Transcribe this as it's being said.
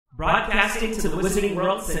Broadcasting to the Wizarding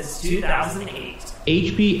World since 2008.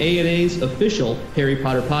 a.k.a.'s official Harry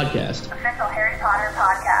Potter podcast. Official Harry Potter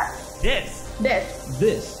podcast. This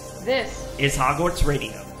is Hogwarts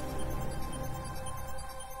Radio.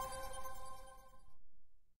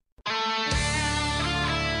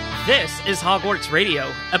 This is Hogwarts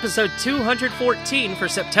Radio, episode 214 for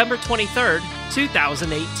September 23rd,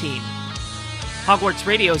 2018. Hogwarts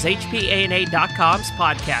Radio is a.k.a.'s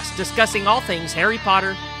podcast discussing all things Harry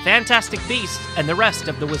Potter, Fantastic Beasts, and the rest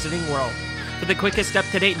of the Wizarding World. For the quickest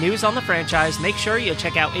up-to-date news on the franchise, make sure you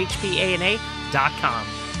check out a.k.a..com.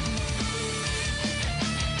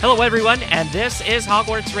 Hello everyone, and this is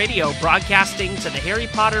Hogwarts Radio, broadcasting to the Harry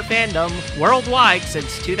Potter fandom worldwide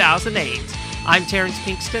since 2008. I'm Terrance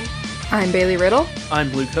Pinkston. I'm Bailey Riddle.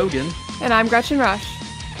 I'm Luke Hogan. And I'm Gretchen Rush.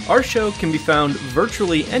 Our show can be found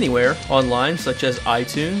virtually anywhere online, such as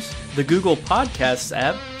iTunes, the Google Podcasts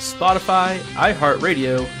app, Spotify,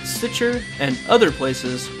 iHeartRadio, Stitcher, and other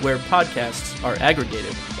places where podcasts are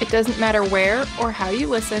aggregated. It doesn't matter where or how you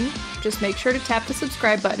listen, just make sure to tap the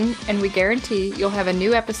subscribe button, and we guarantee you'll have a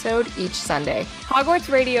new episode each Sunday.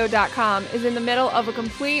 HogwartsRadio.com is in the middle of a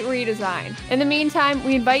complete redesign. In the meantime,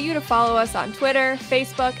 we invite you to follow us on Twitter,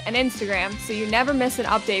 Facebook, and Instagram so you never miss an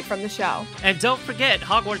update from the show. And don't forget,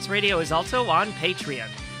 Hogwarts Radio is also on Patreon.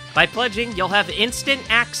 By pledging, you'll have instant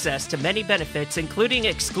access to many benefits, including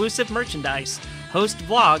exclusive merchandise, host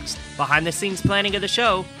vlogs, behind-the-scenes planning of the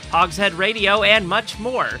show, Hogshead Radio, and much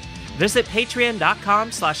more. Visit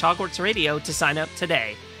patreon.com/HogwartsRadio to sign up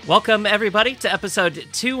today. Welcome, everybody, to episode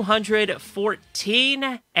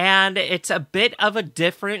 214, and it's a bit of a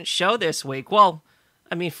different show this week. Well,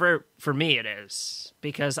 I mean, for me it is,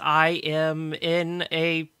 because I am in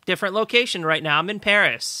a different location right now. I'm in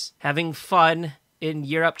Paris, having fun in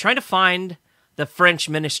Europe, trying to find the French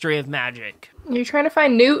Ministry of Magic. Are you trying to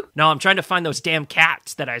find Newt? No, I'm trying to find those damn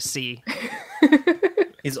cats that I see.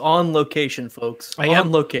 He's on location, folks. I am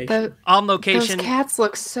on location. On location. Those cats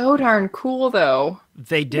look so darn cool, though.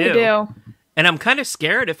 They do. And I'm kind of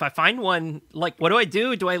scared if I find one. Like, what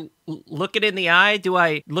do? Do I look it in the eye? Do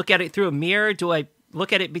I look at it through a mirror? Do I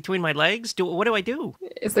look at it between my legs? What do I do?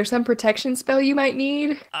 Is there some protection spell you might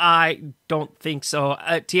need? I don't think so.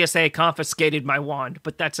 TSA confiscated my wand,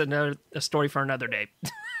 but that's a story for another day.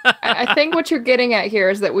 I think what you're getting at here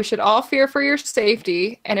is that we should all fear for your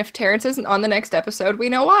safety, and if Terrance isn't on the next episode, we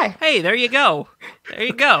know why. Hey, there you go. There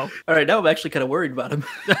you go. All right, now I'm actually kind of worried about him.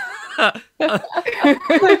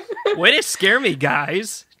 Way to scare me,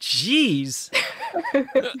 guys. Jeez.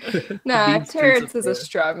 Nah, Terrance is a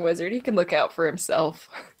strong wizard. He can look out for himself.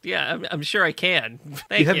 Yeah, I'm sure I can. Thank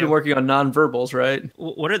you. You have been working on nonverbals, right?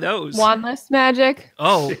 What are those? Wandless magic.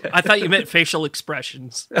 Oh, I thought you meant facial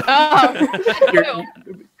expressions. Oh.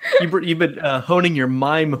 You've been honing your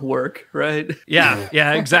mime work, right?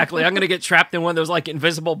 Yeah, exactly. I'm going to get trapped in one of those, like,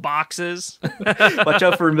 invisible boxes. Watch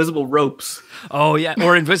out for invisible ropes. Oh, yeah,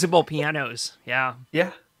 or invisible pianos. Yeah.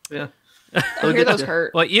 Yeah. I hear those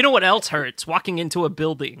hurt. Well, you know what else hurts? Walking into a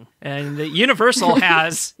building. And Universal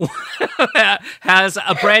has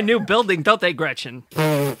a brand new building, don't they, Gretchen?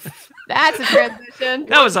 That's a transition.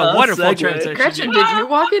 That was a wonderful segue. transition. Gretchen, did you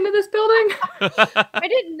walk into this building? I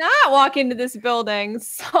did not walk into this building.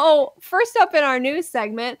 So first up in our news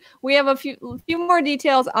segment, we have a few more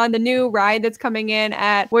details on the new ride that's coming in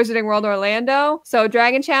at Wizarding World Orlando. So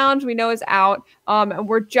Dragon Challenge, we know, is out. And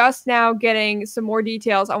we're just now getting some more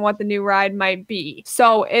details on what the new ride might be.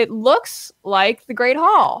 So it looks like the Great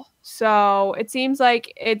Hall. So it seems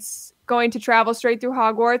like it's going to travel straight through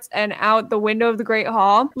Hogwarts and out the window of the Great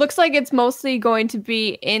Hall. Looks like it's mostly going to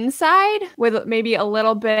be inside with maybe a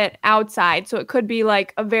little bit outside. So it could be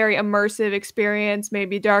like a very immersive experience,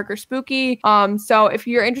 maybe dark or spooky. So if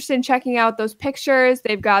you're interested in checking out those pictures,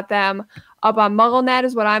 they've got them up on MuggleNet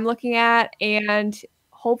is what I'm looking at. And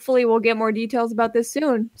hopefully we'll get more details about this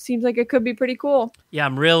soon. Seems like it could be pretty cool. Yeah,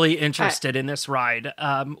 I'm really interested in this ride.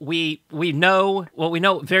 We know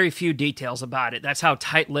very few details about it. That's how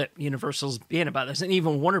tight-lipped Universal's being about this. And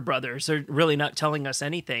even Warner Brothers are really not telling us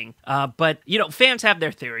anything. But, fans have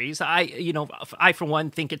their theories. I, for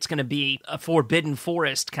one, think it's going to be a Forbidden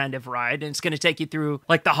Forest kind of ride. And it's going to take you through,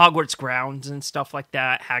 like, the Hogwarts grounds and stuff like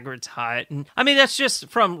that, Hagrid's hut. And, I mean, that's just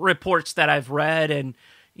from reports that I've read and,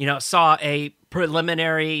 saw a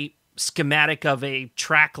preliminary schematic of a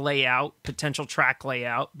potential track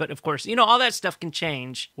layout. But of course, all that stuff can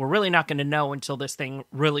change. We're really not going to know until this thing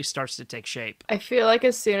really starts to take shape. I feel like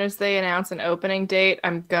as soon as they announce an opening date,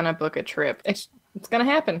 I'm going to book a trip. It's going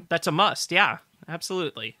to happen. That's a must, yeah.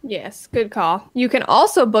 Absolutely. Yes, good call. You can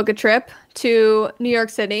also book a trip to New York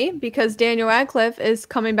City because Daniel Radcliffe is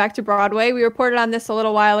coming back to Broadway. We reported on this a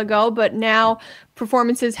little while ago, but now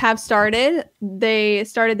performances have started. They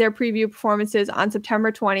started their preview performances on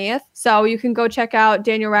September 20th. So you can go check out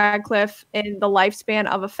Daniel Radcliffe in The Lifespan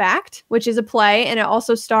of a Fact, which is a play, and it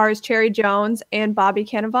also stars Cherry Jones and Bobby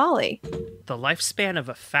Cannavale. The Lifespan of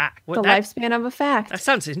a Fact. Lifespan of a Fact. That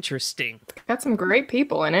sounds interesting. Got some great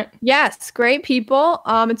people in it. Yes, great people.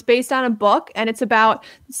 It's based on a book, and it's about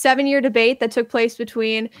 7-year debate that took place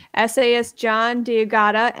between essayist John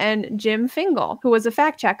Diagata and Jim Fingal, who was a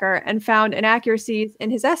fact checker and found inaccuracies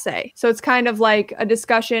in his essay. So it's kind of like a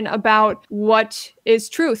discussion about what is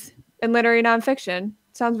truth in literary nonfiction.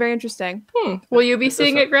 Sounds very interesting. Will you be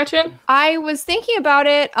seeing it, Gretchen? I was thinking about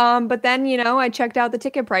it, but then, I checked out the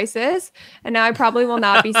ticket prices, and now I probably will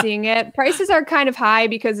not be seeing it. Prices are kind of high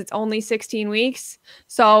because it's only 16 weeks.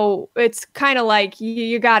 So it's kind of like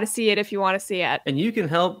you got to see it if you want to see it. And you can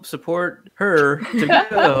help support her to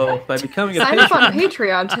go by becoming a Sign patron. up on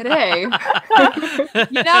Patreon today.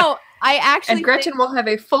 I actually And Gretchen will have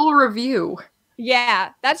a full review. Yeah,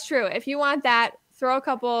 that's true. If you want that, throw a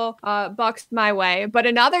couple bucks my way. But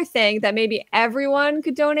another thing that maybe everyone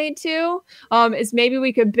could donate to is maybe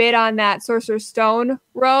we could bid on that Sorcerer's Stone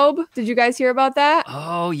robe. Did you guys hear about that?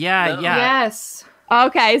 Oh, yeah. Yes.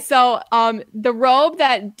 Okay, so the robe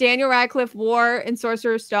that Daniel Radcliffe wore in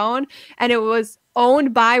Sorcerer's Stone, and it was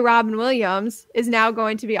owned by Robin Williams, is now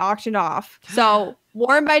going to be auctioned off. So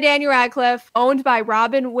worn by Daniel Radcliffe, owned by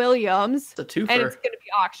Robin Williams, It's a twofer. and it's going to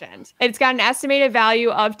be auctioned. It's got an estimated value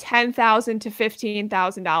of $10,000 to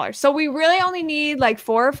 $15,000. So we really only need like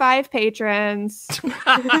 4 or 5 patrons.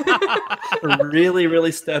 Really,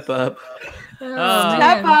 really step up.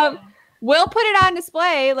 Step up. We'll put it on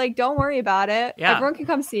display. Like, don't worry about it. Yeah. Everyone can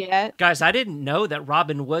come see it. Guys, I didn't know that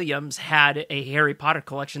Robin Williams had a Harry Potter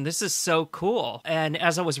collection. This is so cool. And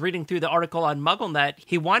as I was reading through the article on MuggleNet,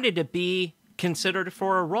 he wanted to be considered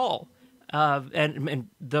for a role. And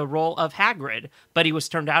the role of Hagrid. But he was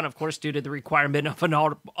turned down, of course, due to the requirement of an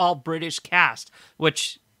all British cast,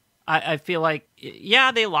 which I feel like,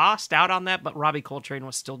 yeah, they lost out on that, but Robbie Coltrane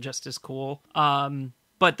was still just as cool.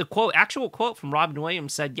 But the actual quote from Robin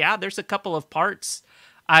Williams said, yeah, there's a couple of parts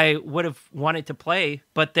I would have wanted to play,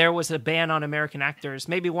 but there was a ban on American actors.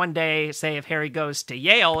 Maybe one day, say, if Harry goes to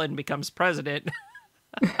Yale and becomes president.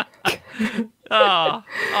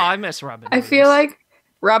 I miss Robin Williams. I feel like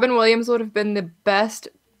Robin Williams would have been the best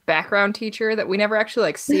background teacher that we never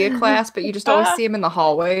actually see a class, but you just always see him in the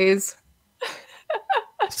hallways.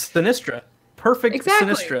 Sinistra. Perfect.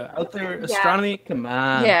 Exactly. Sinistra. Out there, astronomy. Come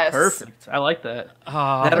on. Yes. Perfect. I like that.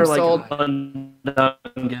 Oh, That are like sold.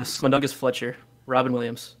 Mundungus Fletcher. Robin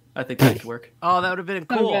Williams. I think that could work. that would have been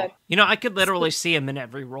cool. good. I could literally see him in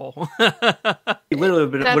every role. He literally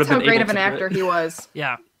would That's have how been great able of an to do actor it. he was.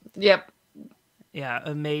 Yeah. Yep. Yeah,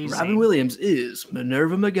 amazing. Robin Williams is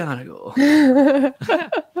Minerva McGonagall.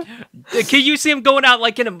 Can you see him going out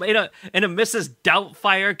like in a Mrs.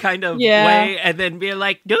 Doubtfire kind of way, and then being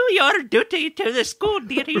like, "Do your duty to the school,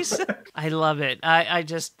 dearies." I love it. I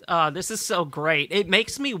just, this is so great. It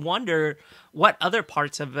makes me wonder what other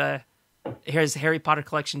parts of his Harry Potter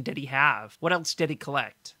collection did he have? What else did he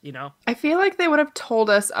collect? I feel like they would have told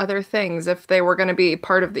us other things if they were going to be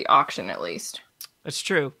part of the auction, at least. That's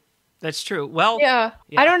true. That's true. Well, Yeah.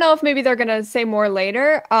 I don't know if maybe they're going to say more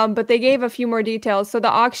later, but they gave a few more details. So the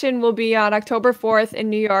auction will be on October 4th in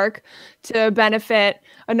New York to benefit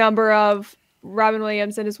a number of Robin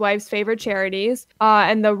Williams and his wife's favorite charities.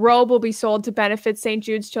 And the robe will be sold to benefit St.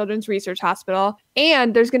 Jude's Children's Research Hospital.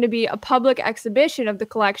 And there's going to be a public exhibition of the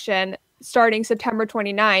collection starting September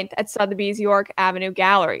 29th at Sotheby's York Avenue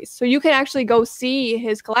Galleries. So you can actually go see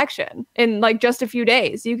his collection in like just a few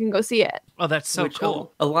days. You can go see it. Oh, that's so Which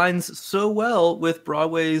cool. aligns so well with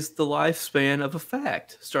Broadway's The Lifespan of a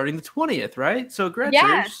Fact, starting the 20th, right? So, Gretchen,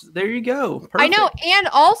 Yes. there you go. Perfect. I know. And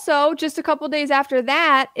also, just a couple days after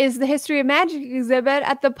that is the History of Magic exhibit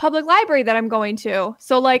at the public library that I'm going to.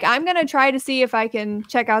 So, like, I'm going to try to see if I can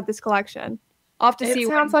check out this collection. I'll have to see. It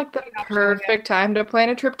sounds like the perfect time to plan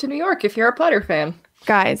a trip to New York if you're a Potter fan.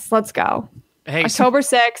 Guys, let's go. Hey, October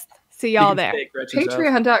 6th. See y'all there.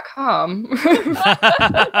 Patreon.com.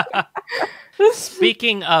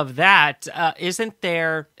 speaking of that,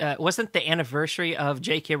 wasn't the anniversary of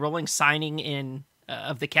J.K. Rowling signing in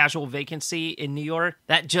of the casual vacancy in New York?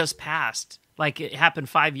 That just passed. Like, it happened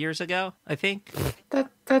 5 years ago, I think.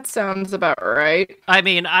 That sounds about right. I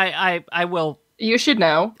mean, I will You should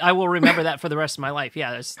know. I will remember that for the rest of my life.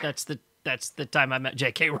 Yeah, that's the time I met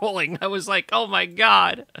J.K. Rowling. I was like, oh my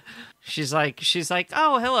god. She's like,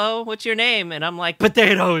 oh, hello, what's your name? And I'm like,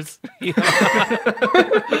 potatoes.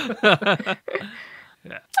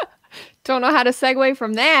 Don't know how to segue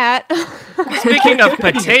from that. Speaking of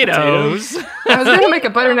potatoes. I was going to make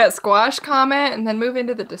a butternut squash comment and then move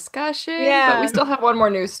into the discussion, Yeah. but we still have one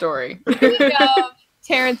more news story. Speaking of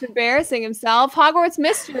Terrance embarrassing himself, Hogwarts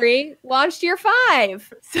Mystery launched year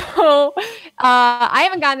 5. So I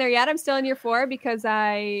haven't gotten there yet. I'm still in year 4 because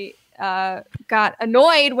I got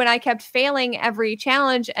annoyed when I kept failing every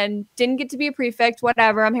challenge and didn't get to be a prefect.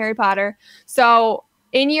 Whatever, I'm Harry Potter. So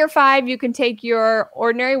in year 5, you can take your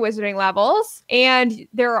ordinary wizarding levels, and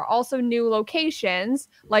there are also new locations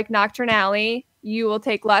like Nocturne Alley. You will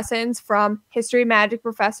take lessons from history magic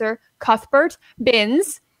professor Cuthbert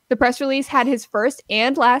Binns. The press release had his first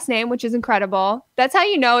and last name, which is incredible. That's how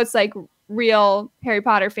you know it's like real Harry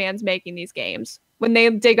Potter fans making these games. When they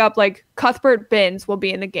dig up like Cuthbert Binns will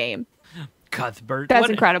be in the game. Cuthbert. That's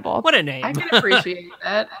incredible. What a name. I can appreciate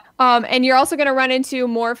that. And you're also going to run into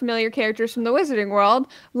more familiar characters from the Wizarding world,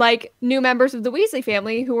 like new members of the Weasley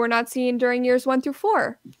family who were not seen during years 1 through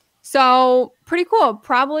 4. So pretty cool.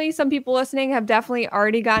 Probably some people listening have definitely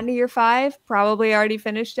already gotten to year 5, probably already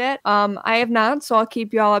finished it. I have not, so I'll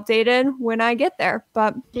keep you all updated when I get there.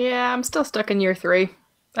 But Yeah, I'm still stuck in year 3.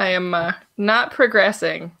 I am not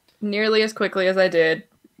progressing nearly as quickly as I did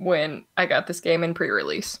when I got this game in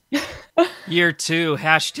pre-release. Year 2,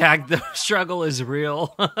 hashtag the struggle is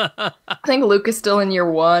real. I think Luke is still in year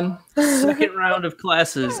 1. Second round of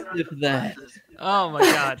classes, if that. Oh my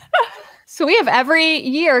God. so we have every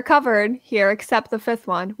year covered here except the 5th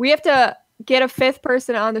one. We have to get a 5th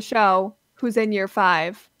person on the show who's in year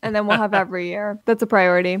 5, and then we'll have every year. That's a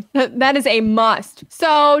priority. That is a must.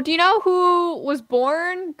 So do you know who was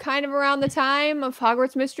born kind of around the time of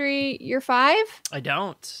Hogwarts Mystery Year 5? I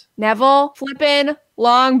don't. Neville flippin'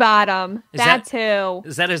 Longbottom. That's who.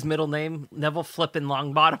 Is that his middle name? Neville Flippin'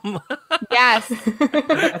 Longbottom? Yes.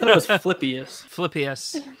 I thought it was Flippius.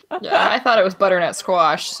 Flippius. Yeah, I thought it was butternut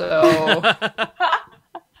squash, so...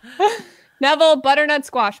 Neville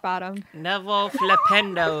Butternut-Squash-Bottom. Neville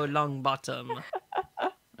Flippendo Longbottom.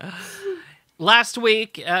 Last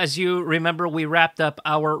week, as you remember, we wrapped up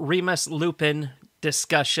our Remus Lupin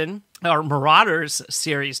discussion, our Marauders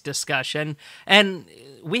series discussion, and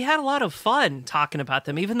we had a lot of fun talking about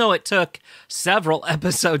them, even though it took several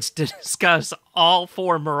episodes to discuss all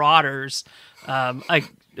 4 Marauders. I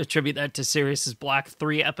attribute that to Sirius's Black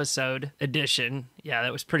 3 episode edition. Yeah,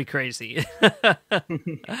 that was pretty crazy.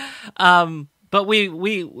 But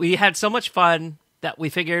we had so much fun that we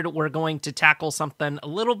figured we're going to tackle something a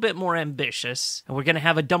little bit more ambitious, and we're going to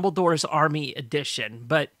have a Dumbledore's Army edition.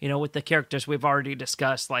 But, you know, with the characters we've already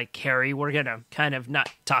discussed, like Harry, we're going to kind of not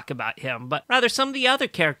talk about him, but rather some of the other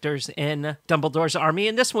characters in Dumbledore's Army.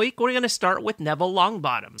 And this week, we're going to start with Neville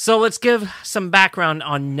Longbottom. So let's give some background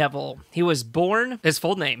on Neville. He was born, his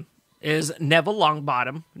full name is Neville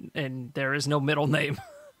Longbottom, and there is no middle name.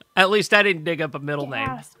 At least I didn't dig up a middle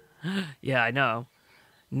name. Yeah, I know.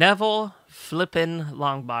 Neville Flippin'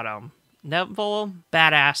 Longbottom. Neville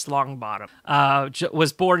Badass Longbottom.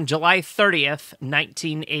 Was born July 30th,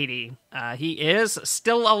 1980. He is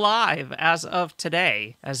still alive as of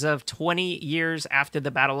today, as of 20 years after the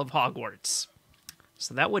Battle of Hogwarts.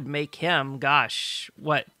 So that would make him,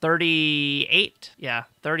 38? Yeah,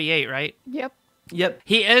 38, right? Yep. Yep.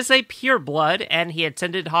 He is a pureblood, and he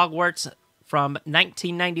attended Hogwarts from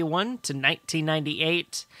 1991 to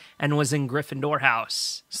 1998 and was in Gryffindor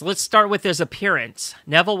House. So let's start with his appearance.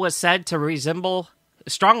 Neville was said to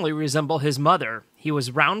strongly resemble his mother. He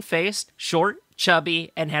was round-faced, short,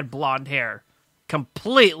 chubby, and had blonde hair.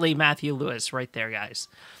 Completely Matthew Lewis right there, guys.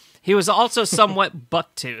 He was also somewhat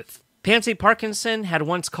bucktooth. Pansy Parkinson had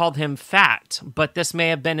once called him fat, but this may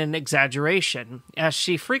have been an exaggeration, as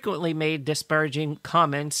she frequently made disparaging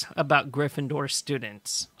comments about Gryffindor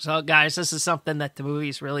students. So, guys, this is something that the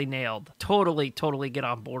movies really nailed. Totally get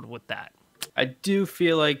on board with that. I do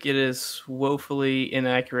feel like it is woefully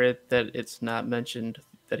inaccurate that it's not mentioned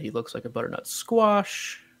that he looks like a butternut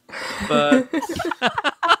squash, but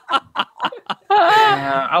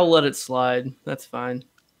I'll let it slide. That's fine.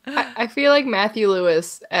 I feel like Matthew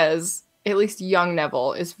Lewis as at least young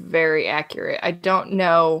Neville is very accurate. I don't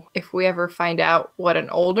know if we ever find out what an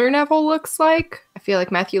older Neville looks like. I feel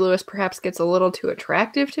like Matthew Lewis perhaps gets a little too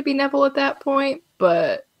attractive to be Neville at that point,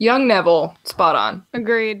 but young Neville, spot on.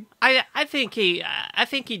 Agreed. I think he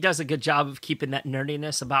does a good job of keeping that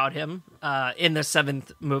nerdiness about him in the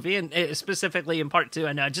 7th movie, and specifically in part 2.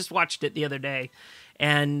 And I just watched it the other day,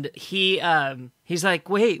 and he's like,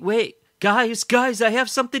 wait. Guys, I have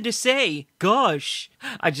something to say. Gosh.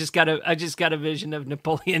 I just got a vision of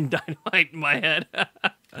Napoleon Dynamite in my head.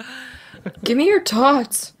 Give me your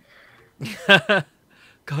tots.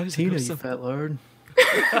 Guys, Tina, you fat lord.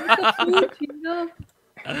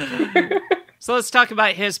 So let's talk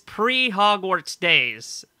about his pre-Hogwarts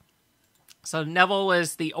days. So Neville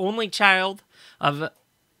was the only child of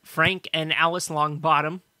Frank and Alice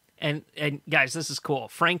Longbottom. And guys, this is cool.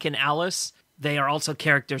 Frank and Alice, they are also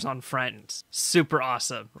characters on Friends. Super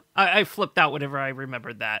awesome. I flipped out whenever I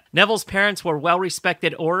remembered that. Neville's parents were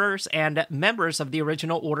well-respected Aurors and members of the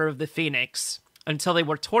original Order of the Phoenix until they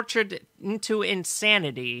were tortured into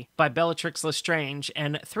insanity by Bellatrix Lestrange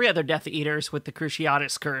and 3 other Death Eaters with the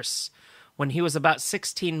Cruciatus Curse when he was about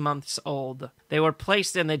 16 months old. They were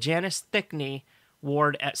placed in the Janus Thickney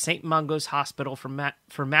ward at St. Mungo's Hospital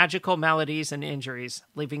for magical maladies and injuries,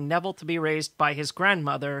 leaving Neville to be raised by his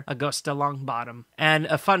grandmother, Augusta Longbottom. And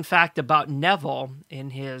a fun fact about Neville,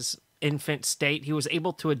 in his infant state, he was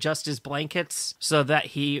able to adjust his blankets so that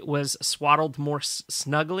he was swaddled more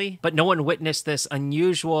snugly, but no one witnessed this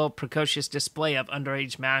unusual, precocious display of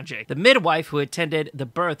underage magic. The midwife who attended the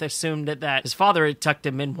birth assumed that his father had tucked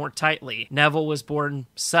him in more tightly. Neville was born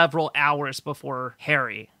several hours before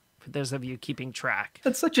Harry, for those of you keeping track.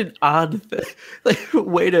 That's such an odd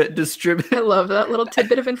way to distribute. I love that little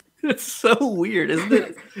tidbit of information. It's so weird, isn't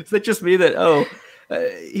it? Is that just me that,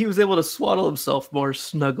 he was able to swaddle himself more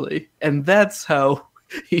snugly, and that's how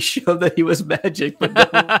he showed that he was magic, but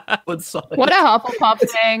no one saw it. What a Hufflepuff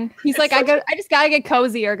thing. He's like, I just gotta get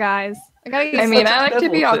cozier, guys. I like to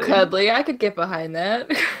be all thing. cuddly. I could get behind that.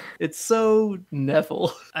 It's so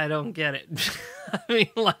Neville. I don't get it. I mean,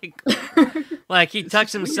 like he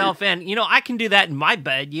tucks himself in. I can do that in my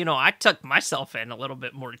bed. I tuck myself in a little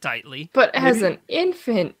bit more tightly. But as an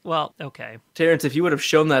infant. Well, okay. Terrance, if you would have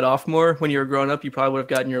shown that off more when you were growing up, you probably would have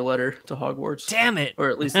gotten your letter to Hogwarts. Damn it.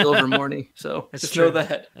 Or at least Ilvermorny. So just know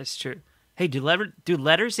that. That's true. Hey, do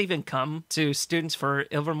letters even come to students for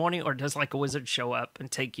Ilvermorny, or does a wizard show up and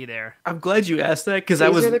take you there? I'm glad you asked that, because I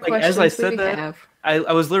was as I said that, I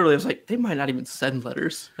was like, they might not even send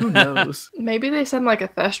letters. Who knows? Maybe they send a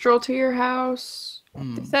thestral to your house.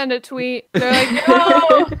 They send a tweet. They're like,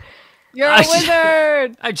 yo, you're a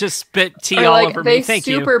wizard. I just spit tea all over me. Thank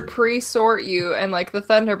you. They super pre-sort you, and the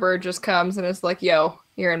Thunderbird just comes and is like, yo,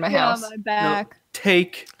 you're in my house. My back. No,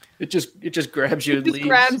 take. It just grabs you and leaves.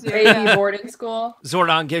 Grabs you. Baby boarding school.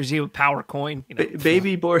 Zordon gives you a power coin.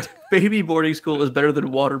 Baby boarding school is better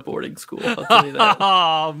than water boarding school. I'll tell you that.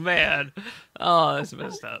 Oh, man. Oh, that's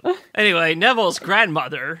messed up. Anyway, Neville's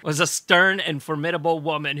grandmother was a stern and formidable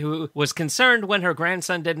woman who was concerned when her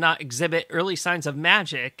grandson did not exhibit early signs of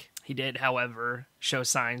magic. He did, however, show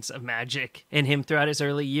signs of magic in him throughout his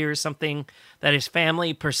early years, something that his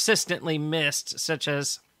family persistently missed, such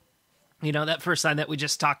as that first sign that we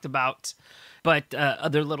just talked about, but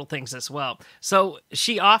other little things as well. So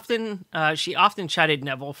she often chided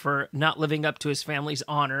Neville for not living up to his family's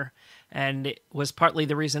honor, and it was partly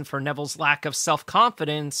the reason for Neville's lack of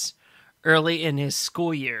self-confidence early in his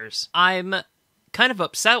school years. I'm kind of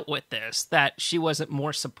upset with this, that she wasn't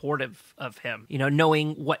more supportive of him,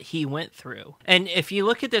 knowing what he went through. And if you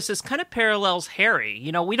look at this kind of parallels Harry.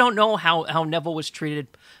 We don't know how Neville was treated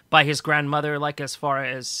by his grandmother, as far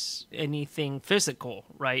as anything physical,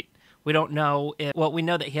 right? We don't know we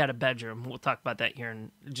know that he had a bedroom. We'll talk about that here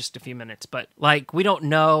in just a few minutes. But, we don't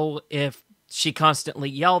know if she constantly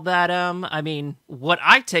yelled at him. I mean, what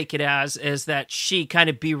I take it as is that she kind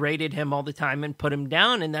of berated him all the time and put him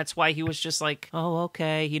down, and that's why he was just like, oh,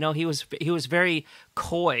 okay. He was very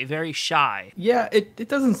coy, very shy. Yeah, it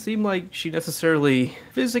doesn't seem like she necessarily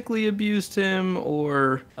physically abused him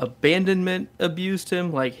or abandonment abused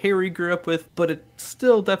him like Harry grew up with, but it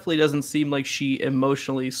still definitely doesn't seem like she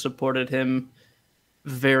emotionally supported him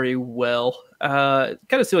very well. It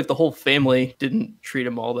kind of seemed like the whole family didn't treat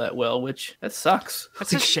him all that well, which that sucks.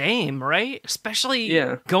 That's a shame, right? Especially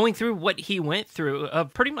going through what he went through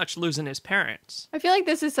of pretty much losing his parents. I feel like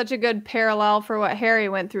this is such a good parallel for what Harry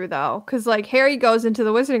went through, though. Because, Harry goes into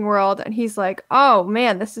the wizarding world and he's like, oh,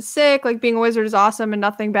 man, this is sick. Being a wizard is awesome and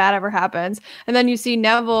nothing bad ever happens. And then you see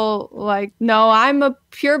Neville no, I'm a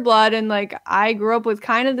pureblood and, I grew up with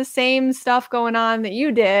kind of the same stuff going on that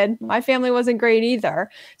you did. My family wasn't great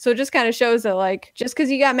either. So it just kind of shows that, just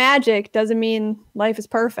because you got magic doesn't mean life is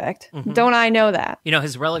perfect. Mm-hmm. Don't I know that?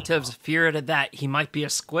 His relatives feared that he might be a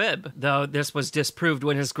squib, though this was disproved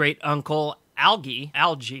when his great uncle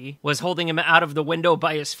Algie was holding him out of the window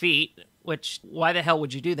by his feet. Which, why the hell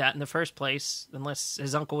would you do that in the first place, unless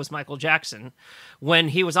his uncle was Michael Jackson, when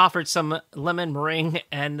he was offered some lemon meringue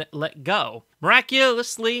and let go?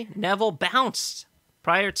 Miraculously, Neville bounced.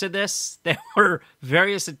 Prior to this, there were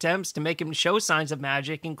various attempts to make him show signs of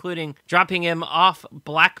magic, including dropping him off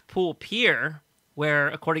Blackpool Pier where,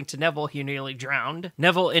 according to Neville, he nearly drowned.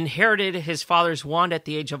 Neville inherited his father's wand at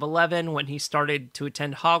the age of 11 when he started to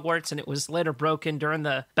attend Hogwarts, and it was later broken during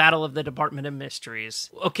the Battle of the Department of Mysteries.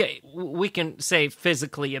 Okay, we can say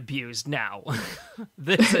physically abused now.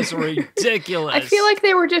 This is ridiculous. I feel like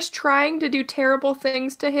they were just trying to do terrible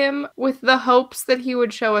things to him with the hopes that he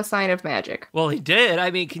would show a sign of magic. Well, he did.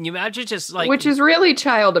 I mean, can you imagine just like... Which is really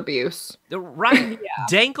child abuse. Right. Yeah.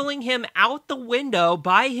 Dangling him out the window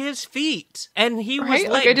by his feet. And he was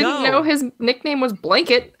let go. I didn't know his nickname was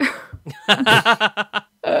Blanket.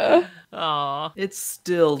 It's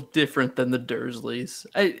still different than the Dursleys.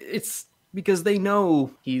 It's because they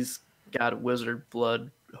know he's got wizard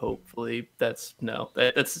blood. Hopefully, it's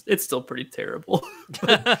still pretty terrible.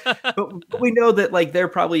 but we know that like they're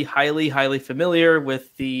probably highly familiar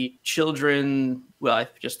with the children. Well,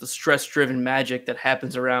 just the stress-driven magic that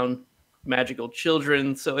happens around magical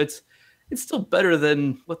children. So it's still better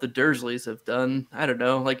than what the Dursleys have done. I don't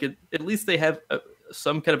know. Like at least they have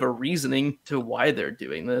some kind of a reasoning to why they're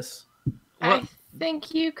doing this. I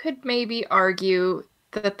think you could maybe argue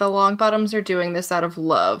that the Longbottoms are doing this out of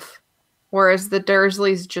love. Whereas the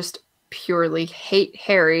Dursleys just purely hate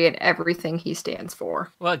Harry and everything he stands for.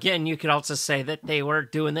 Well, again, you could also say that they were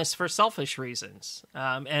doing this for selfish reasons.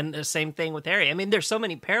 And the same thing with Harry. I mean, there's so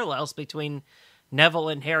many parallels between Neville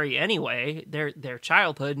and Harry anyway, their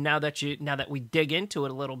childhood, now that we dig into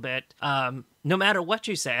it a little bit. No matter what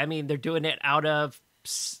you say, I mean, they're doing it out of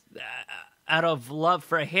love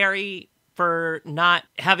for Harry, for not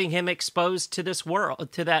having him exposed to this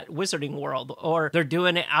world, to that wizarding world, or they're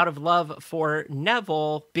doing it out of love for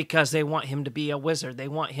Neville because they want him to be a wizard. They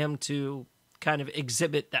want him to kind of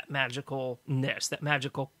exhibit that magicalness, that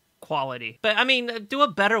magical quality. But I mean, do a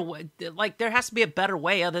better way. Like, there has to be a better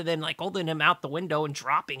way other than like holding him out the window and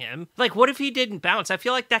dropping him. Like, what if he didn't bounce? I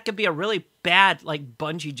feel like that could be a really bad like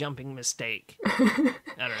bungee jumping mistake. I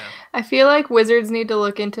don't know. I feel like wizards need to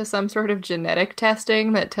look into some sort of genetic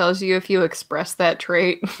testing that tells you if you express that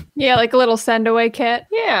trait. Yeah, like a little send away kit.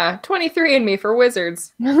 Yeah, 23andMe for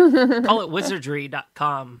wizards. Call it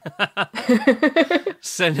wizardry.com.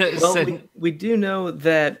 We do know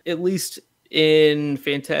that at least in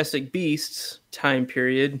Fantastic Beasts time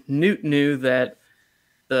period, Newt knew that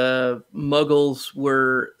the Muggles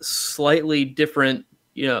were slightly different.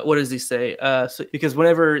 You know, what does he say? Because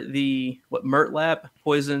whenever Murtlap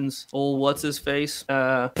poisons old what's-his-face...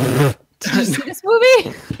 Did you see this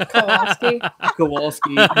movie?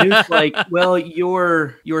 Kowalski. Newt's like, well,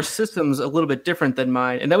 your system's a little bit different than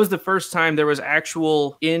mine. And that was the first time there was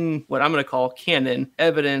actual, in what I'm going to call canon,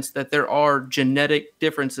 evidence that there are genetic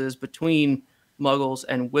differences between Muggles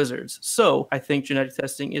and wizards. So I think genetic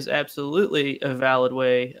testing is absolutely a valid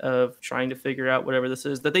way of trying to figure out whatever this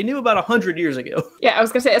is that they knew about 100 years ago. Yeah, I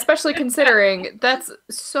was going to say, especially considering that's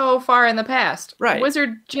so far in the past. Right.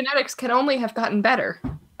 Wizard genetics can only have gotten better.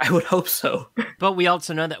 I would hope so. But we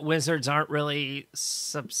also know that wizards aren't really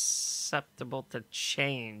susceptible to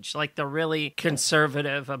change. Like, they're really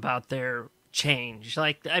conservative about their change.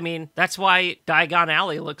 Like, I mean, that's why Diagon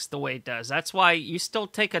Alley looks the way it does. That's why you still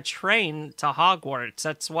take a train to Hogwarts.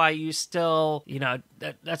 That's why you still,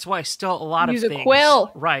 that's why still a lot of things. Use a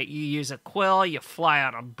quill. Right. You use a quill. You fly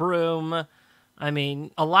on a broom. I mean,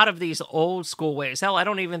 a lot of these old school ways. Hell, I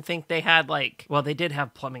don't even think they had they did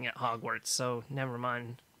have plumbing at Hogwarts, so never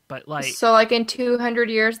mind. But so in 200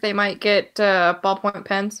 years, they might get ballpoint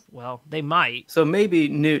pens? Well, they might. So maybe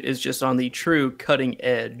Newt is just on the true cutting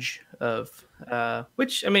edge of,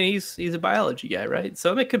 which, I mean, he's a biology guy, right?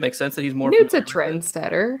 So it could make sense that he's more... Newt's a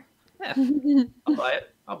trendsetter. Yeah, I'll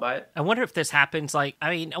buy it. I wonder if this happens, I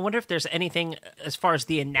wonder if there's anything as far as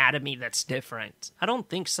the anatomy that's different. I don't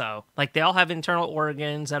think so. Like, they all have internal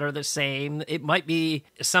organs that are the same. It might be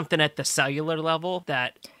something at the cellular level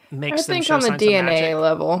that... makes them show signs of magic. I think on the DNA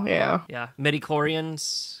level, yeah. Yeah,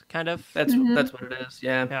 midichlorians, kind of. That's what it is,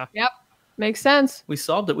 yeah. Yep, makes sense. We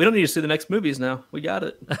solved it. We don't need to see the next movies now. We got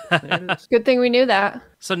it. There it is. Good thing we knew that.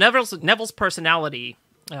 So Neville's personality,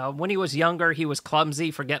 when he was younger, he was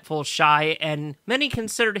clumsy, forgetful, shy, and many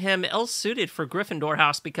considered him ill-suited for Gryffindor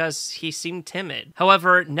House because he seemed timid.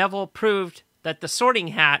 However, Neville proved that the Sorting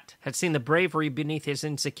Hat had seen the bravery beneath his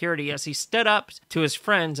insecurity as he stood up to his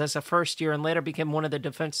friends as a first year and later became one of the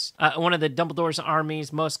Dumbledore's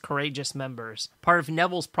army's most courageous members. Part of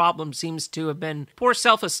Neville's problem seems to have been poor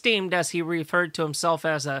self-esteem, as he referred to himself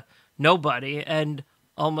as a nobody and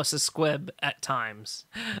almost a squib at times.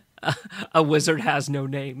 A wizard has no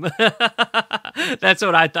name. That's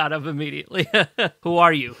what I thought of immediately. Who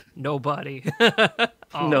are you? Nobody.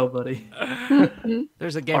 Oh. Nobody.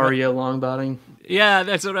 There's a game. Arya Longbottom. Yeah,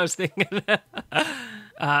 that's what I was thinking.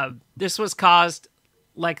 This was caused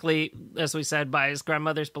likely, as we said, by his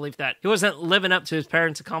grandmother's belief that he wasn't living up to his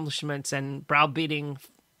parents' accomplishments and browbeating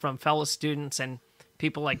from fellow students and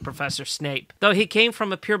people like Professor Snape. Though he came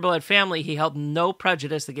from a pureblood family, he held no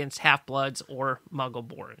prejudice against half-bloods or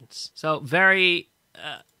Muggle-borns. So very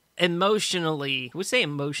emotionally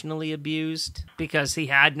abused, because he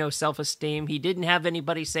had no self-esteem. He didn't have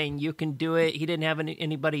anybody saying, you can do it. He didn't have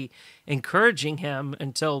anybody encouraging him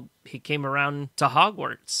until he came around to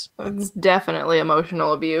Hogwarts. It's definitely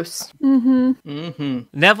emotional abuse.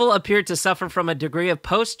 Neville appeared to suffer from a degree of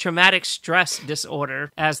post-traumatic stress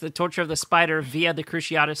disorder, as the torture of the spider via the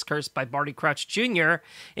Cruciatus Curse by Barty Crouch Jr.,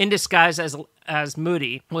 in disguise as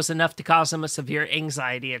Moody, was enough to cause him a severe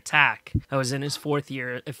anxiety attack. That was in his 4th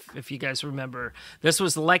year, if you guys remember. This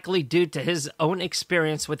was likely due to his own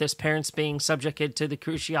experience with his parents being subjected to the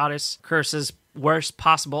Cruciatus Curse's worst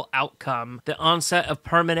possible outcome, the onset of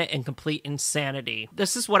permanent and complete insanity.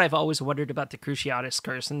 This is what I've always wondered about the Cruciatus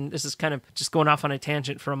Curse, and this is kind of just going off on a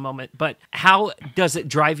tangent for a moment, but how does it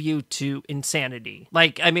drive you to insanity?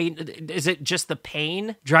 Like, I mean, is it just the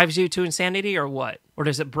pain drives you to insanity, or what? Or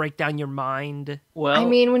does it break down your mind? Well, I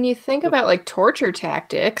mean, when you think about like torture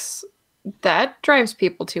tactics, that drives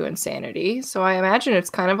people to insanity. So I imagine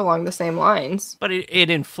it's kind of along the same lines. But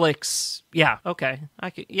it inflicts, yeah, okay.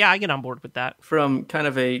 I get on board with that. from kind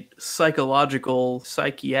of a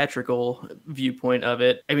psychiatrical viewpoint of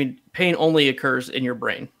it, I mean, pain only occurs in your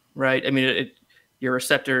brain, right? I mean, your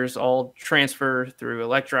receptors all transfer through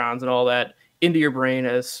electrons and all that into your brain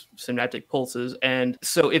as synaptic pulses. And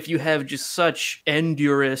so if you have just such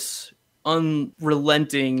endurous,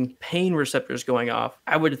 unrelenting pain receptors going off,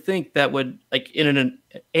 I would think that would, like, in an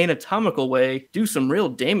anatomical way, do some real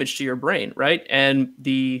damage to your brain, right? And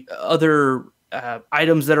the other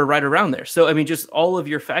items that are right around there. So, I mean, just all of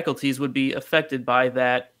your faculties would be affected by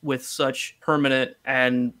that with such permanent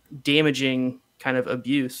and damaging kind of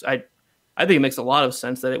abuse. I think it makes a lot of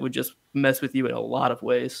sense that it would just mess with you in a lot of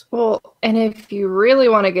ways. Well, and if you really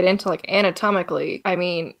want to get into like anatomically, I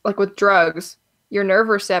mean, like with drugs, your nerve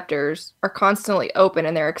receptors are constantly open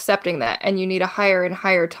and they're accepting that, and you need a higher and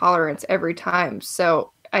higher tolerance every time.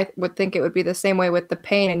 So I would think it would be the same way with the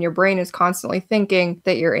pain, and your brain is constantly thinking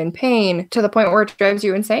that you're in pain to the point where it drives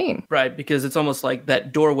you insane. Right, because it's almost like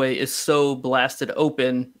that doorway is so blasted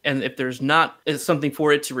open, and if there's not something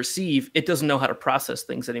for it to receive, it doesn't know how to process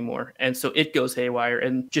things anymore. And so it goes haywire,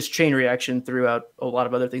 and just chain reaction throughout a lot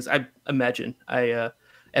of other things. I imagine. I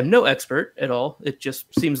am no expert at all. It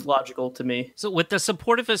just seems logical to me. So with the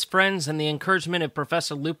support of his friends and the encouragement of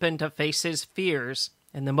Professor Lupin to face his fears,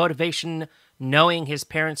 and the motivation knowing his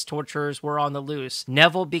parents' torturers were on the loose,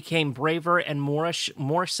 Neville became braver and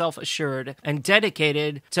more self-assured and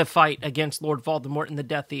dedicated to fight against Lord Voldemort and the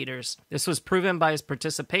Death Eaters. This was proven by his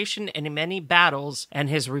participation in many battles and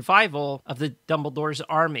his revival of the Dumbledore's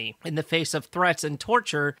army in the face of threats and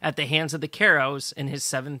torture at the hands of the Carrows in his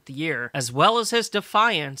 7th year, as well as his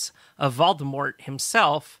defiance of Voldemort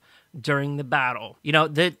himself during the battle. You know,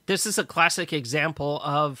 this is a classic example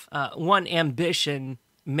of one, ambition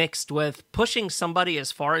mixed with pushing somebody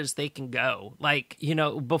as far as they can go, like, you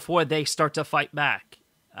know, before they start to fight back.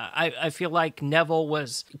 I feel like Neville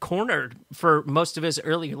was cornered for most of his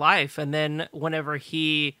early life, and then whenever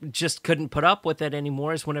he just couldn't put up with it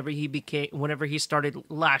anymore is whenever he started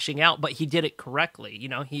lashing out. But he did it correctly. You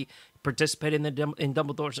know, he participated in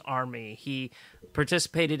Dumbledore's army. He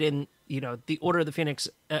participated in, you know, the Order of the Phoenix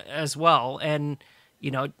as well, and, you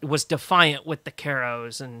know, was defiant with the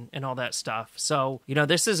Carrows and all that stuff. So, you know,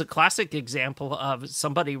 this is a classic example of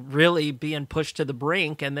somebody really being pushed to the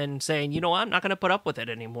brink and then saying, you know what, I'm not going to put up with it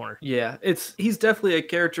anymore. Yeah, he's definitely a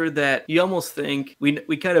character that you almost think,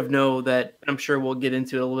 we kind of know that, I'm sure we'll get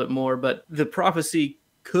into it a little bit more, but the prophecy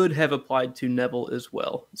could have applied to Neville as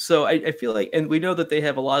well. So I feel like, and we know that they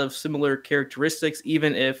have a lot of similar characteristics,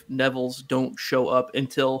 even if Neville's don't show up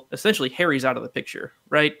until essentially Harry's out of the picture,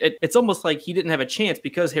 right? It's almost like he didn't have a chance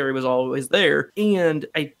because Harry was always there. And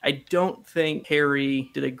I don't think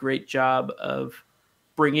Harry did a great job of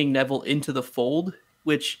bringing Neville into the fold,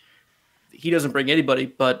 which he doesn't bring anybody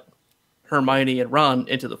but Hermione and Ron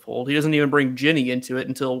into the fold. He doesn't even bring Ginny into it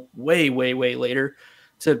until way, way, way later,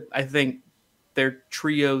 to, I think, their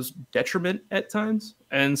trio's detriment at times.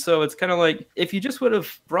 And so it's kind of like, if you just would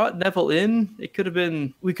have brought Neville in,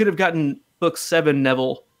 we could have gotten book 7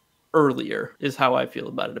 Neville earlier, is how I feel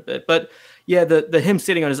about it a bit. But yeah, the him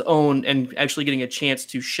sitting on his own and actually getting a chance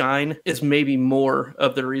to shine is maybe more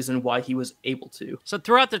of the reason why he was able to. So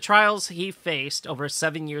throughout the trials he faced over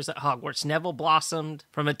 7 years at Hogwarts, Neville blossomed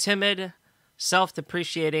from a timid,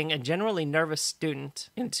 self-depreciating, and generally nervous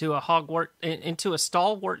student into a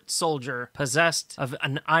stalwart soldier possessed of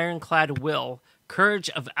an ironclad will, courage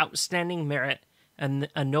of outstanding merit, and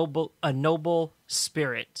a noble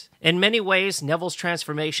spirit. In many ways, Neville's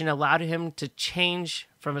transformation allowed him to change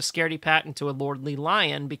from a scaredy-cat into a lordly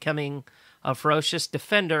lion, becoming a ferocious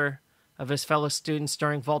defender of his fellow students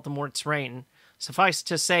during Voldemort's reign. Suffice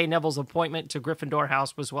to say, Neville's appointment to Gryffindor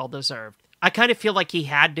House was well-deserved. I kind of feel like he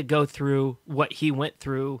had to go through what he went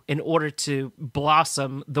through in order to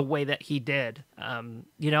blossom the way that he did. I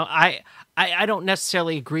don't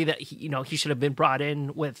necessarily agree that he should have been brought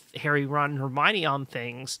in with Harry, Ron, and Hermione on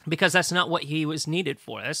things, because that's not what he was needed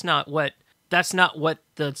for. That's not what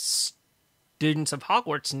the students of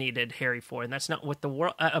Hogwarts needed Harry for, and that's not what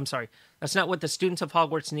that's not what the students of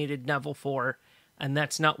Hogwarts needed Neville for, and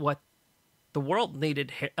that's not what the world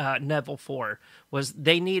needed Neville for. Was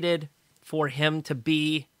they needed for him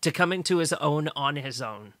to come into his own on his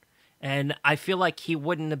own. And I feel like he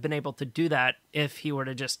wouldn't have been able to do that if he were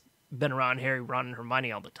to just been around Harry, Ron, and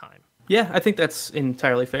Hermione all the time. Yeah, I think that's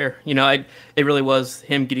entirely fair. It really was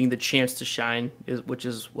him getting the chance to shine, which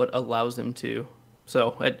is what allows him to.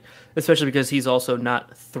 So, especially because he's also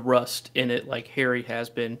not thrust in it like Harry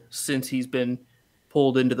has been since he's been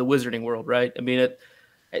pulled into the wizarding world, right? I mean,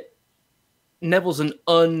 Neville's an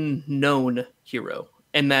unknown hero,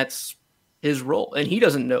 and that's his role, and he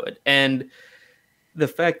doesn't know it. And the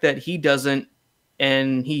fact that he doesn't,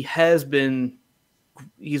 and he's been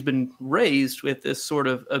raised with this sort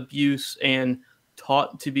of abuse and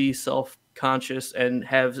taught to be self-conscious and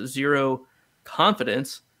have zero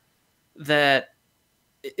confidence, that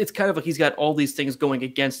it's kind of like he's got all these things going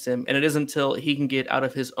against him, and it isn't until he can get out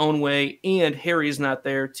of his own way and Harry's not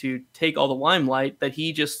there to take all the limelight that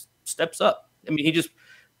he just steps up. I mean,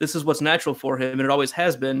 this is what's natural for him, and it always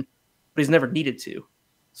has been, but he's never needed to.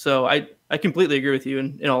 So I completely agree with you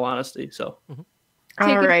in all honesty. So,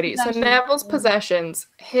 Alrighty. So Neville's possessions.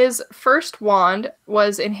 His first wand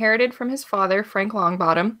was inherited from his father, Frank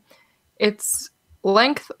Longbottom. Its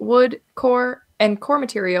length, wood, core, and core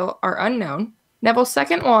material are unknown. Neville's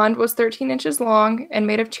second wand was 13 inches long and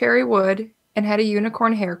made of cherry wood and had a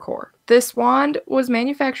unicorn hair core. This wand was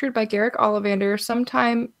manufactured by Garrick Ollivander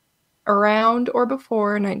sometime around or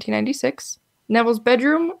before 1996. Neville's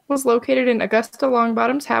bedroom was located in Augusta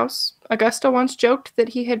Longbottom's house. Augusta once joked that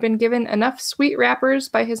he had been given enough sweet wrappers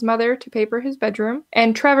by his mother to paper his bedroom.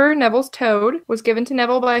 And Trevor, Neville's toad, was given to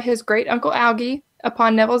Neville by his great-uncle Algie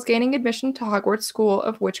upon Neville's gaining admission to Hogwarts School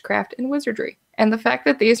of Witchcraft and Wizardry. And the fact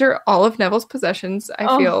that these are all of Neville's possessions,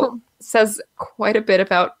 I feel, says quite a bit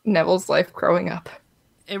about Neville's life growing up.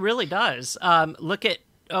 It really does.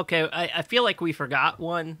 I feel like we forgot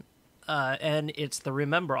one, and it's the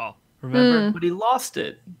Remember All. Remember? But he lost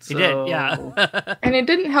it. He did, yeah. And it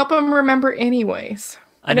didn't help him remember anyways.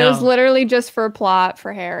 And it was literally just for plot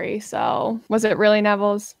for Harry, so was it really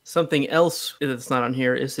Neville's? Something else that's not on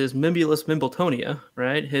here is his Mimbulus Mimbletonia,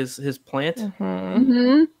 right? His plant. Mm-hmm.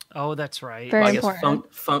 Mm-hmm. Oh, that's right. Very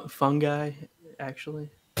important. Fungi, actually.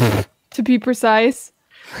 To be precise.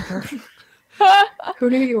 Who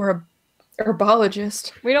knew you were a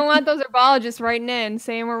herbologist? We don't want those herbologists writing in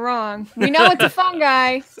saying we're wrong. We know it's a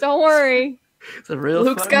fungi. Don't worry. It's a real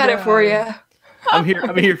Luke's got it for you. I'm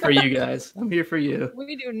here for you guys. I'm here for you.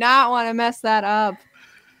 We do not want to mess that up.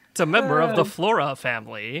 It's a member of the Flora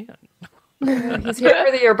family. He's here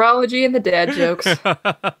for the herbology and the dad jokes.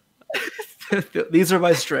 These are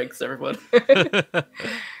my strengths, everyone.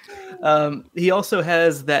 He also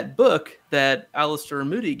has that book that Alistair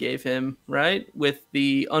Moody gave him, right? With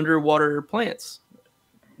the underwater plants.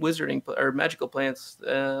 Wizarding or magical plants.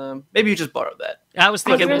 Maybe you just borrowed that. I was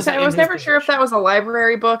thinking. I was never sure if that was a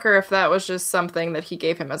library book or if that was just something that he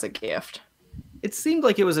gave him as a gift. It seemed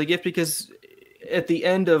like it was a gift because at the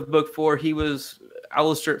end of book 4, he was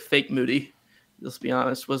Alistair Fake Moody. Let's be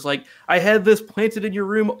honest. Was like, I had this planted in your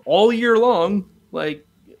room all year long. Like,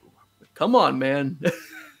 come on, man.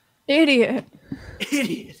 Idiot.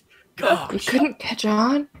 Gosh. You couldn't catch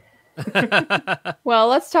on. Well,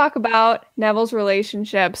 let's talk about Neville's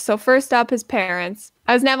relationships. So first up, his parents.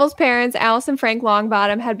 As Neville's parents, Alice and Frank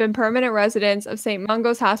Longbottom had been permanent residents of St.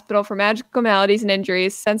 Mungo's Hospital for Magical Maladies and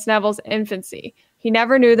Injuries since Neville's infancy. He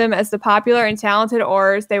never knew them as the popular and talented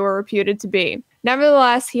Aurors they were reputed to be.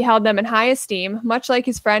 Nevertheless, he held them in high esteem, much like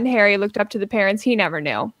his friend Harry looked up to the parents he never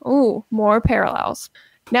knew. Ooh, more parallels.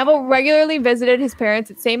 Neville regularly visited his parents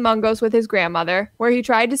at St. Mungo's with his grandmother, where he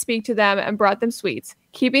tried to speak to them and brought them sweets,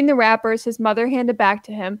 keeping the wrappers his mother handed back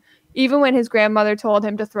to him, even when his grandmother told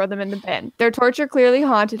him to throw them in the bin. Their torture clearly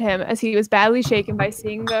haunted him, as he was badly shaken by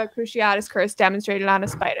seeing the Cruciatus curse demonstrated on a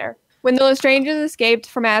spider. When the Lestranges escaped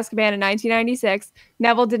from Azkaban in 1996,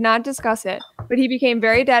 Neville did not discuss it, but he became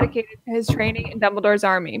very dedicated to his training in Dumbledore's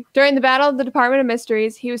army. During the Battle of the Department of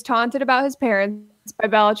Mysteries, he was taunted about his parents by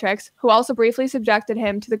Bellatrix, who also briefly subjected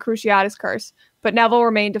him to the Cruciatus Curse, but Neville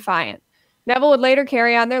remained defiant. Neville would later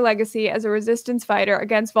carry on their legacy as a resistance fighter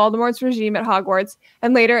against Voldemort's regime at Hogwarts,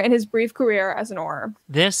 and later in his brief career as an Auror.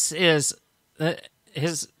 This is the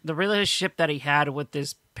relationship that he had with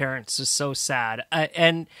his parents is so sad,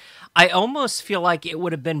 and I almost feel like it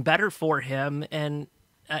would have been better for him, and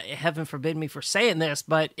heaven forbid me for saying this,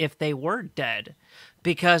 but if they were dead,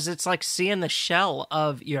 because it's like seeing the shell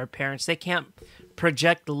of your parents. They can't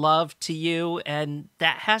project love to you, and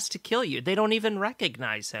that has to kill you. They don't even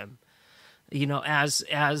recognize him,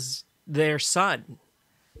 as their son.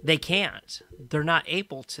 They can't. They're not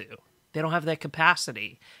able to. They don't have that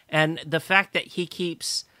capacity. And the fact that he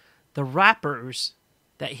keeps the wrappers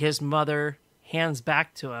that his mother hands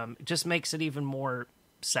back to him just makes it even more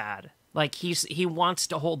sad. Like he wants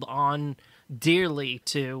to hold on dearly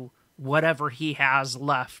to whatever he has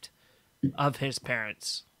left of his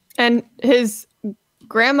parents. And his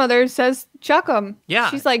grandmother says, chuck them. Yeah.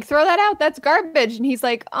 She's like, throw that out. That's garbage. And he's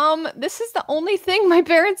like, this is the only thing my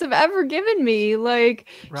parents have ever given me. Like,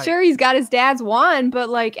 right. Sure, he's got his dad's wand, but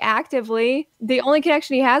like actively, the only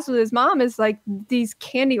connection he has with his mom is like these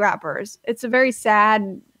candy wrappers. It's a very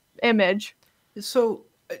sad image. So,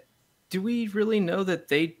 do we really know that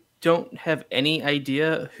they don't have any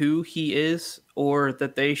idea who he is, or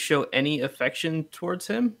that they show any affection towards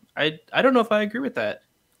him? I don't know if I agree with that.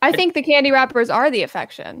 I think the candy wrappers are the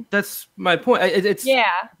affection. That's my point. It's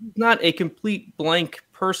not a complete blank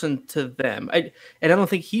person to them. And I don't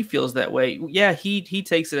think he feels that way. Yeah, he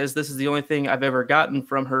takes it as this is the only thing I've ever gotten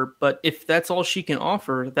from her. But if that's all she can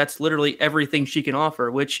offer, that's literally everything she can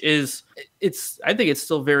offer, which is, I think it's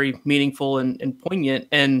still very meaningful and poignant.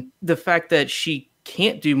 And the fact that she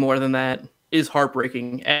can't do more than that is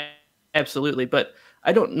heartbreaking. Absolutely. But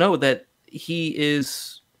I don't know that he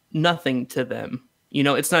is nothing to them.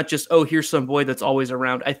 It's not just, oh, here's some boy that's always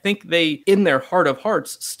around. I think they, in their heart of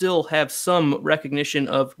hearts, still have some recognition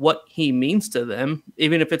of what he means to them,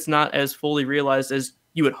 even if it's not as fully realized as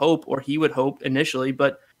you would hope or he would hope initially.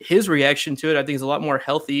 But his reaction to it, I think, is a lot more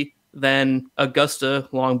healthy than Augusta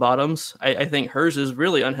Longbottom's. I think hers is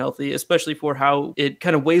really unhealthy, especially for how it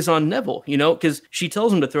kind of weighs on Neville, because she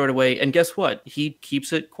tells him to throw it away. And guess what? He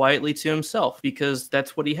keeps it quietly to himself because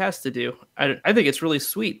that's what he has to do. I think it's really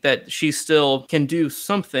sweet that she still can do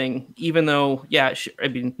something, even though,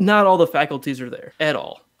 not all the faculties are there at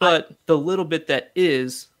all. But the little bit that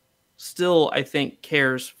is still, I think,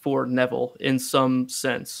 cares for Neville in some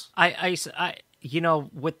sense.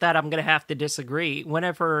 With that, I'm going to have to disagree.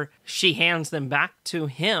 Whenever she hands them back to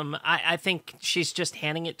him, I think she's just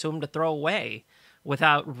handing it to him to throw away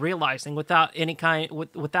without realizing, without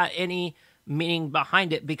any meaning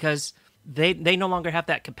behind it, because they no longer have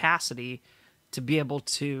that capacity to be able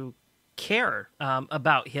to care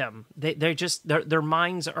about him. Their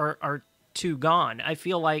minds are too gone. I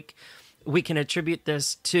feel like we can attribute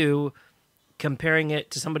this to comparing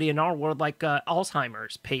it to somebody in our world like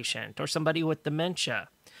Alzheimer's patient or somebody with dementia.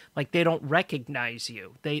 Like, they don't recognize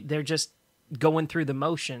you. They're just going through the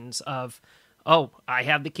motions of, oh, I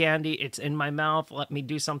have the candy, it's in my mouth, let me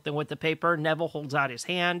do something with the paper. Neville holds out his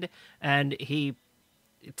hand and he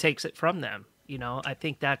takes it from them. I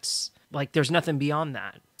think that's like, there's nothing beyond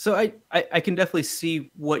that. So I can definitely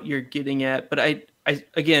see what you're getting at, but I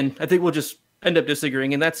think we'll just end up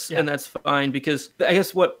disagreeing, and that's fine, because I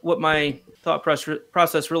guess what my thought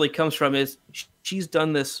process really comes from is she's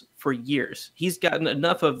done this for years. He's gotten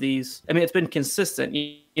enough of these. I mean, it's been consistent.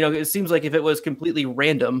 It seems like if it was completely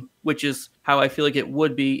random, which is how I feel like it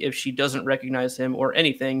would be if she doesn't recognize him or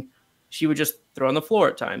anything, she would just throw it on the floor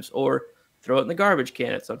at times, or throw it in the garbage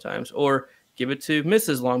can at sometimes, or give it to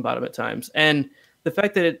Mrs. Longbottom at times. And the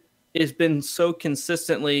fact that it has been so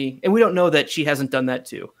consistently, and we don't know that she hasn't done that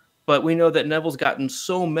too, but we know that Neville's gotten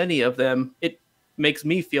so many of them, it makes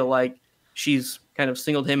me feel like she's kind of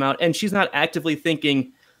singled him out, and she's not actively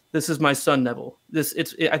thinking, this is my son, Neville.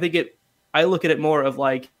 I look at it more of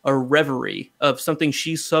like a reverie of something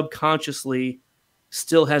she subconsciously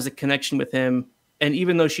still has a connection with him. And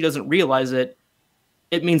even though she doesn't realize it,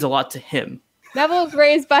 it means a lot to him. Neville was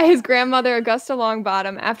raised by his grandmother, Augusta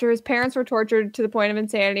Longbottom, after his parents were tortured to the point of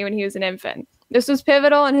insanity when he was an infant. This was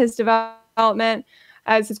pivotal in his development,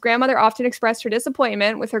 as his grandmother often expressed her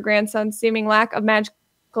disappointment with her grandson's seeming lack of magical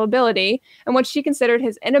ability and what she considered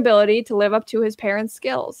his inability to live up to his parents'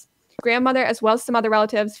 skills. His grandmother, as well as some other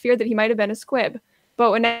relatives, feared that he might have been a squib. But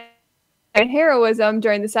when heroism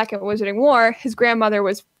during the Second Wizarding War, his grandmother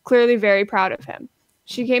was clearly very proud of him.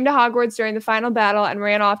 She came to Hogwarts during the final battle and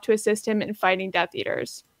ran off to assist him in fighting Death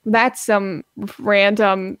Eaters. That's some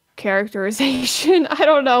random characterization. I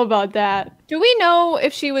don't know about that. Do we know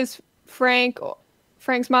if she was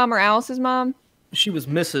Frank's mom or Alice's mom? She was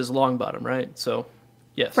Mrs. Longbottom, right? So,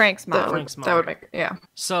 yes. Frank's mom. Frank's mom. That would make, yeah.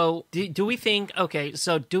 So do we think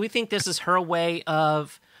this is her way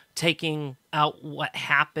of taking out what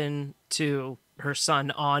happened to her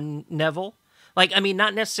son on Neville? Like, I mean,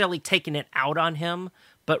 not necessarily taking it out on him,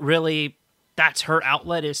 but really that's her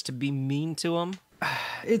outlet, is to be mean to him.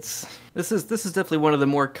 This is definitely one of the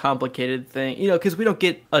more complicated things, because we don't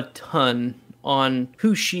get a ton on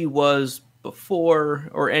who she was before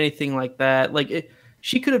or anything like that. Like,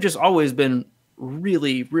 she could have just always been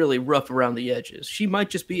really, really rough around the edges. She might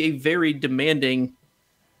just be a very demanding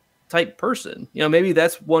type person. Maybe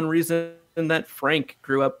that's one reason that Frank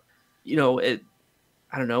grew up, I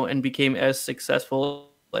don't know, and became as successful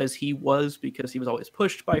as he was, because he was always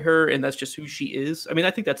pushed by her, and that's just who she is. I mean,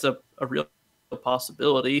 I think that's a real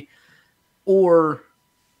possibility. Or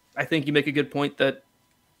I think you make a good point that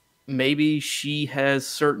maybe she has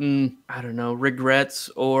certain, I don't know, regrets,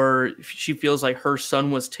 or she feels like her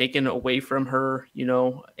son was taken away from her,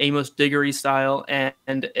 Amos Diggory style, and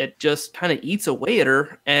it just kind of eats away at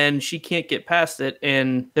her, and she can't get past it,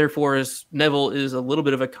 and therefore Neville is a little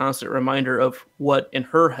bit of a constant reminder of what in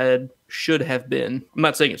her head should have been. I'm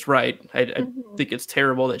not saying it's right. I think it's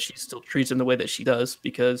terrible that she still treats him the way that she does,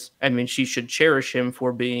 because, I mean, she should cherish him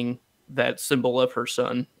for being that symbol of her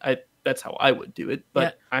son. That's how I would do it, but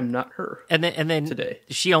yeah. I'm not her. And then today,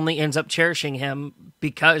 she only ends up cherishing him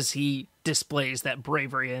because he displays that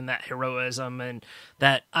bravery and that heroism and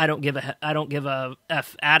that I don't give a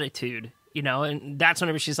F attitude, and that's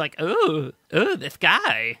whenever she's like, oh, this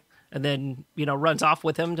guy, and then, runs off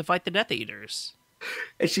with him to fight the Death Eaters.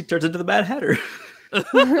 And she turns into the Mad Hatter.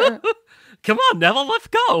 Come on, Neville, let's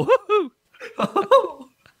go.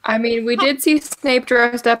 I mean, we did see Snape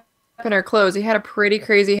dressed up in her clothes. He had a pretty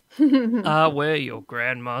crazy. I wear your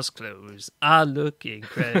grandma's clothes. I look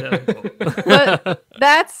incredible. But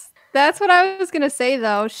that's what I was gonna say,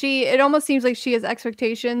 though. It almost seems like she has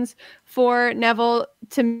expectations for Neville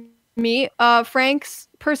to meet Frank's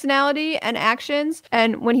personality and actions,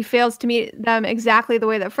 and when he fails to meet them exactly the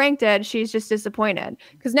way that Frank did, she's just disappointed.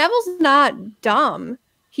 Because Neville's not dumb.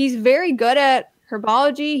 He's very good at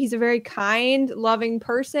herbology. He's a very kind, loving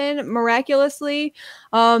person, miraculously.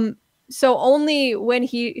 So only when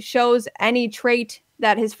he shows any trait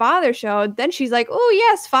that his father showed, then she's like, oh,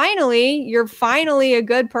 yes, finally, you're finally a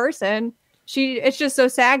good person. It's just so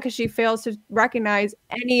sad because she fails to recognize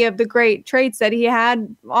any of the great traits that he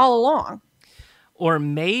had all along. Or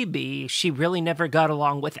maybe she really never got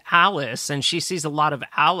along with Alice, and she sees a lot of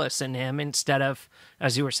Alice in him instead of,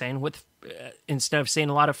 as you were saying, instead of seeing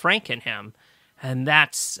a lot of Frank in him. And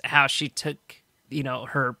that's how she took,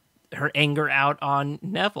 her anger out on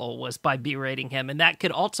Neville, was by berating him. And that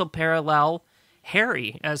could also parallel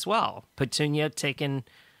Harry as well. Petunia taking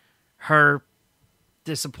her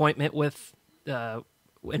disappointment with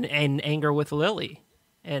and anger with Lily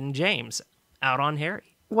and James out on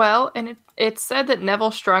Harry. Well, and it's said that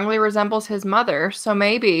Neville strongly resembles his mother, so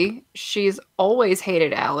maybe she's always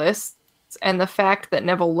hated Alice, and the fact that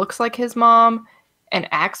Neville looks like his mom and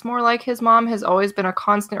acts more like his mom has always been a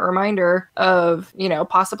constant reminder of,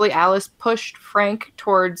 possibly Alice pushed Frank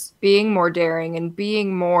towards being more daring and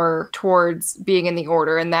being more towards being in the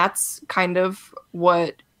Order. And that's kind of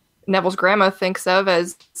what Neville's grandma thinks of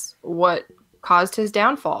as what caused his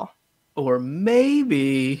downfall. Or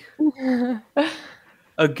maybe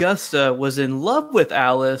Augusta was in love with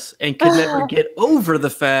Alice and could never get over the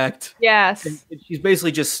fact. Yes. And she's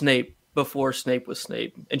basically just Snape before Snape was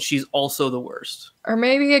Snape, and she's also the worst. Or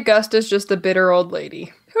maybe Augusta's just a bitter old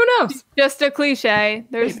lady. Who knows? Just a cliche.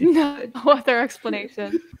 There's no other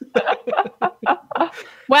explanation.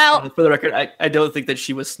 Well, for the record, I don't think that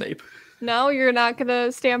she was Snape. No, you're not going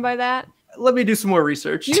to stand by that? Let me do some more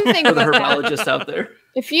research. You think for the herbologists out there.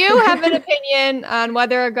 If you have an opinion on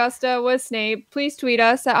whether Augusta was Snape, please tweet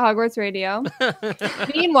us at Hogwarts Radio.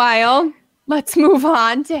 Meanwhile, let's move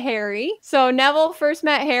on to Harry. So Neville first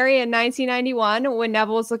met Harry in 1991 when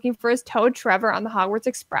Neville was looking for his toad Trevor on the Hogwarts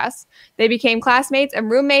Express. They became classmates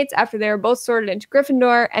and roommates after they were both sorted into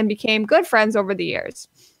Gryffindor and became good friends over the years.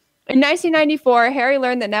 In 1994, Harry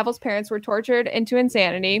learned that Neville's parents were tortured into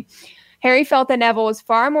insanity. Harry felt that Neville was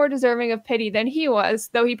far more deserving of pity than he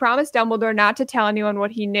was, though he promised Dumbledore not to tell anyone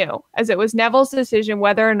what he knew, as it was Neville's decision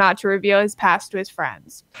whether or not to reveal his past to his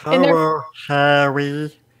friends. Hello,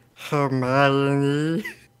 Harry. Hermione.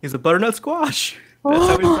 He's a butternut squash. That's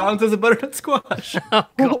how he sounds as a butternut squash. Oh,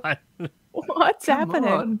 God. What's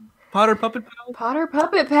happening? Potter Puppet Pals? Potter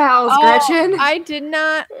Puppet Pals, Gretchen. I did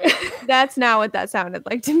not. That's not what that sounded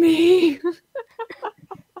like to me.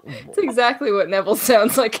 That's exactly what Neville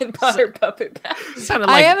sounds like in Potter Puppet Pals.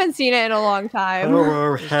 I haven't seen it in a long time.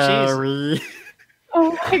 Hello, Harry.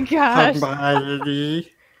 Oh my gosh. Hermione.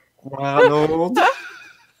 Ronald.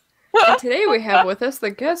 And today we have with us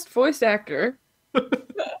the guest voice actor.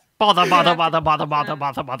 Bother.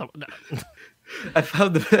 I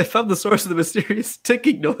found the source of the mysterious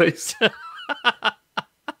ticking noise.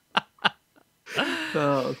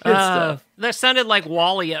 Oh, good stuff. That sounded like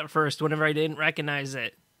Wally at first whenever I didn't recognize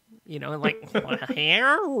it. You know, like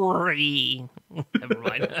Harry. Never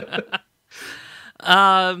mind.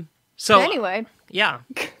 So anyway, yeah.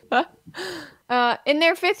 In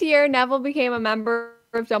their 5th year, Neville became a member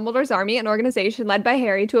of Dumbledore's army, an organization led by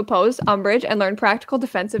Harry to oppose Umbridge and learn practical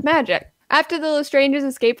defensive magic. After the Lestranges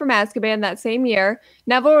escaped from Azkaban that same year,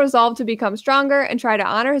 Neville resolved to become stronger and try to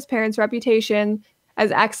honor his parents' reputation as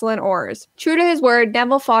excellent orators. True to his word,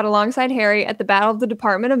 Neville fought alongside Harry at the Battle of the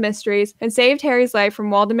Department of Mysteries and saved Harry's life from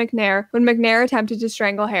Walden McNair when McNair attempted to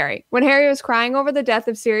strangle Harry. When Harry was crying over the death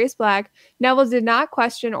of Sirius Black, Neville did not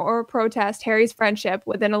question or protest Harry's friendship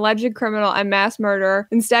with an alleged criminal and mass murderer,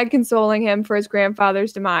 instead consoling him for his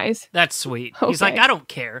grandfather's demise. That's sweet. Okay. He's like, I don't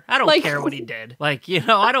care. I don't care what he did. Like, you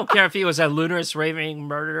know, I don't care if he was a lunatic raving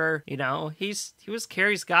murderer. You know, he was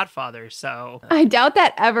Harry's godfather, so... I doubt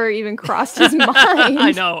that ever even crossed his mind.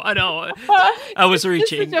 I know. I was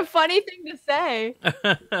reaching. It's such a funny thing to say.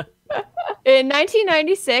 In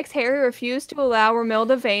 1996, Harry refused to allow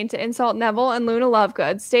Romilda Vane to insult Neville and Luna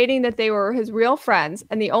Lovegood, stating that they were his real friends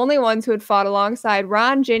and the only ones who had fought alongside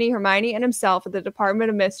Ron, Ginny, Hermione, and himself at the Department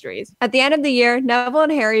of Mysteries. At the end of the year, Neville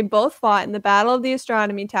and Harry both fought in the Battle of the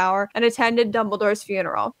Astronomy Tower and attended Dumbledore's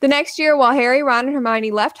funeral. The next year, while Harry, Ron, and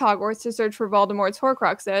Hermione left Hogwarts to search for Voldemort's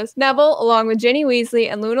Horcruxes, Neville, along with Ginny Weasley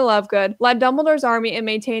and Luna Lovegood, led Dumbledore's army in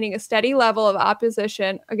maintaining a steady level of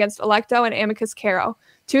opposition against Alecto and Amicus Caro,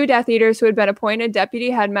 2 Death Eaters who had been appointed deputy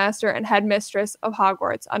headmaster and headmistress of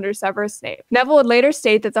Hogwarts under Severus Snape. Neville would later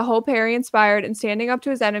state that the hope Harry inspired in standing up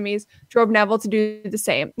to his enemies drove Neville to do the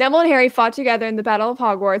same. Neville and Harry fought together in the Battle of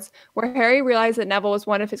Hogwarts, where Harry realized that Neville was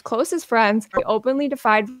one of his closest friends. He openly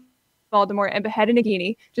defied Voldemort and beheaded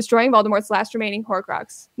Nagini, destroying Voldemort's last remaining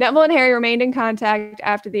Horcrux. Neville and Harry remained in contact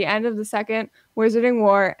after the end of the Second Wizarding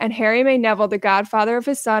War, and Harry made Neville the godfather of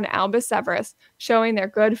his son Albus Severus, showing their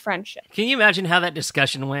good friendship. Can you imagine how that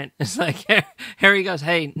discussion went? It's like Harry goes,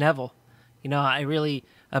 "Hey, Neville, you know, I really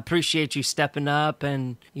appreciate you stepping up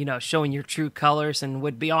and, you know, showing your true colors, and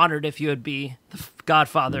would be honored if you would be the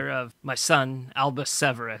godfather of my son Albus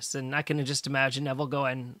Severus." And I can just imagine Neville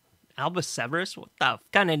going, Albus Severus? What the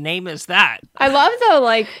kind of name is that? I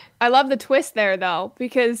love the twist there, though,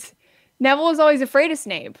 because Neville was always afraid of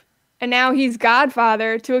Snape, and now he's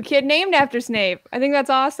godfather to a kid named after Snape. I think that's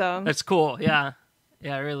awesome. That's cool. Yeah,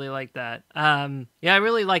 I really like that. I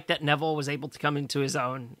really like that Neville was able to come into his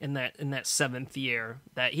own in that 7th year.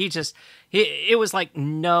 That it was like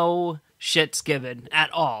no shit's given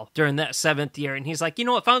at all during that 7th year, and he's like, you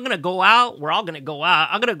know, if I'm gonna go out, we're all gonna go out.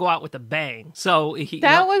 I'm gonna go out with a bang. So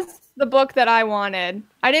that was the book that I wanted.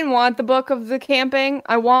 I didn't want the book of the camping.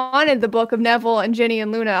 I wanted the book of Neville and Ginny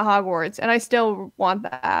and Luna at Hogwarts, and I still want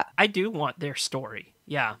that. I do want their story,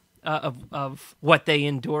 of what they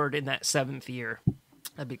endured in that 7th year.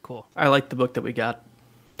 That'd be cool. I like the book that we got.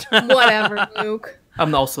 Whatever, Luke.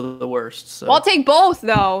 I'm also the worst. So. Well, I'll take both,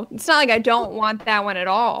 though. It's not like I don't want that one at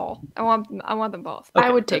all. I want them both. Okay, I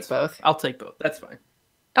would take both. I'll take both. That's fine.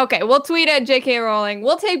 Okay, we'll tweet at J.K. Rowling.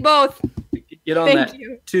 We'll take both. Get on Thank that.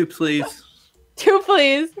 you. 2, please. 2,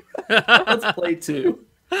 please. Let's play 2.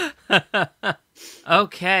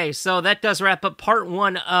 Okay, so that does wrap up part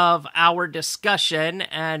 1 of our discussion,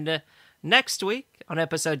 and next week on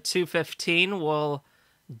episode 215, we'll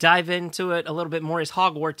dive into it a little bit more as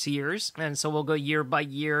Hogwarts years, and so we'll go year by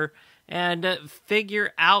year and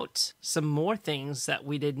figure out some more things that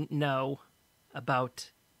we didn't know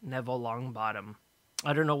about Neville Longbottom.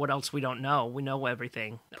 I don't know what else we don't know. We know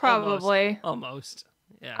everything. Probably. Almost.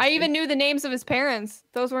 Yeah. I even knew the names of his parents.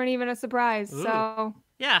 Those weren't even a surprise. Ooh. So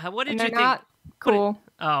yeah, what did you think? Not cool.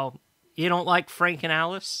 Oh, you don't like Frank and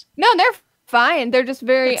Alice? No, they're fine. They're just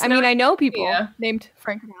very. I know people named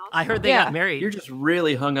Frank and Alice. I heard they got married. You're just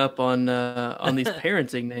really hung up on these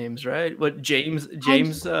parenting names, right? What James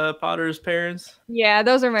Potter's parents? Yeah,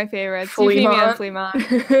 those are my favorites. Flea-Mont. Euphemia and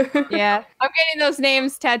Flea-Mont. Yeah, I'm getting those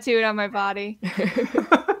names tattooed on my body.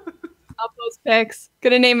 I'll post pics.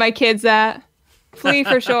 Gonna name my kids that. Flea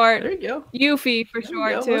for short. There you go. Euphy for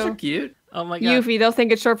short too. Those are cute. Oh my god. Euphy. They'll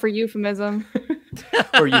think it's short for euphemism.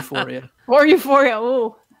 Or Euphoria. Or Euphoria.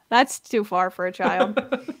 Ooh, that's too far for a child.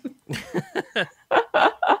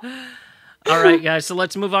 All right, guys, so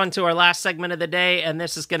let's move on to our last segment of the day, and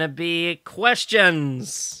this is going to be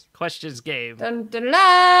questions. Questions game. Dun, dun, dun.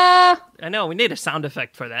 I know, we need a sound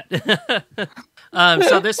effect for that.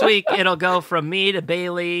 So this week, it'll go from me to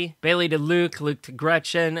Bailey, Bailey to Luke, Luke to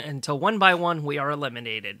Gretchen, until one by one we are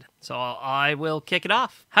eliminated. So I will kick it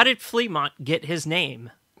off. How did Fleamont get his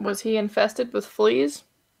name? Was he infested with fleas?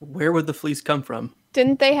 Where would the fleas come from?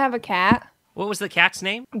 Didn't they have a cat? What was the cat's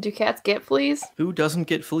name? Do cats get fleas? Who doesn't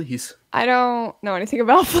get fleas? I don't know anything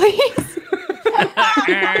about fleas. I'm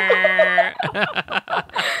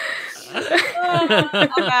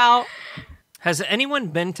out. Has anyone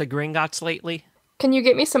been to Gringotts lately? Can you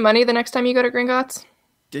get me some money the next time you go to Gringotts?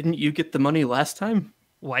 Didn't you get the money last time?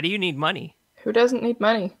 Why do you need money? Who doesn't need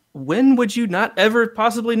money? When would you not ever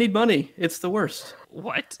possibly need money? It's the worst.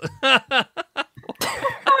 What?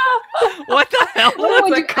 What the hell?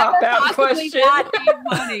 That's a cop-out question.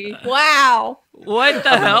 Money. Wow. What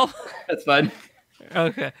the hell? That's fine.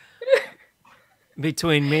 Okay.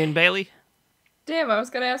 Between me and Bailey? Damn, I was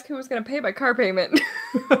going to ask who was going to pay my car payment.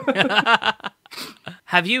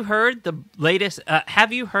 Have you heard the latest?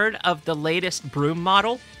 Have you heard of the latest broom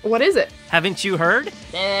model? What is it? Haven't you heard?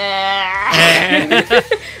 It's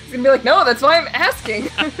going to be like, no, that's why I'm asking.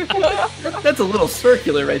 That's a little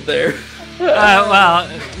circular right there. Well,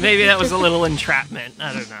 maybe that was a little entrapment.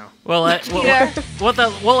 I don't know. We'll let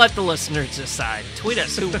the listeners decide. Tweet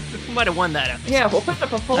us who might have won that episode. Yeah, we'll put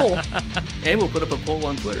up a poll. And we'll put up a poll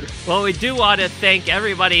on Twitter. Well, we do want to thank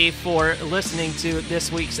everybody for listening to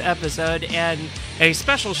this week's episode, and a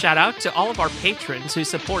special shout out to all of our patrons who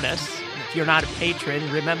support us. If you're not a patron,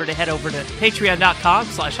 remember to head over to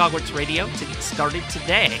patreon.com/Hogwarts Radio to get started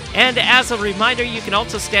today. And as a reminder, you can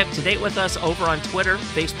also stay up to date with us over on Twitter,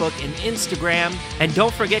 Facebook, and Instagram. And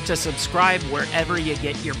don't forget to subscribe wherever you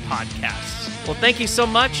get your podcasts. Well, thank you so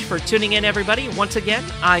much for tuning in, everybody. Once again,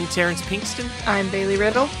 I'm Terrance Pinkston. I'm Bailey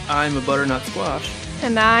Riddle. I'm a butternut squash.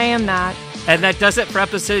 And I am not. And that does it for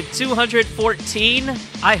episode 214.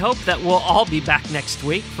 I hope that we'll all be back next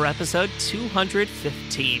week for episode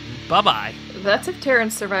 215. Bye-bye. That's if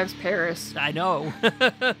Terrance survives Paris. I know.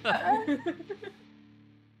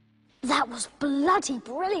 That was bloody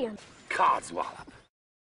brilliant. Codswallop.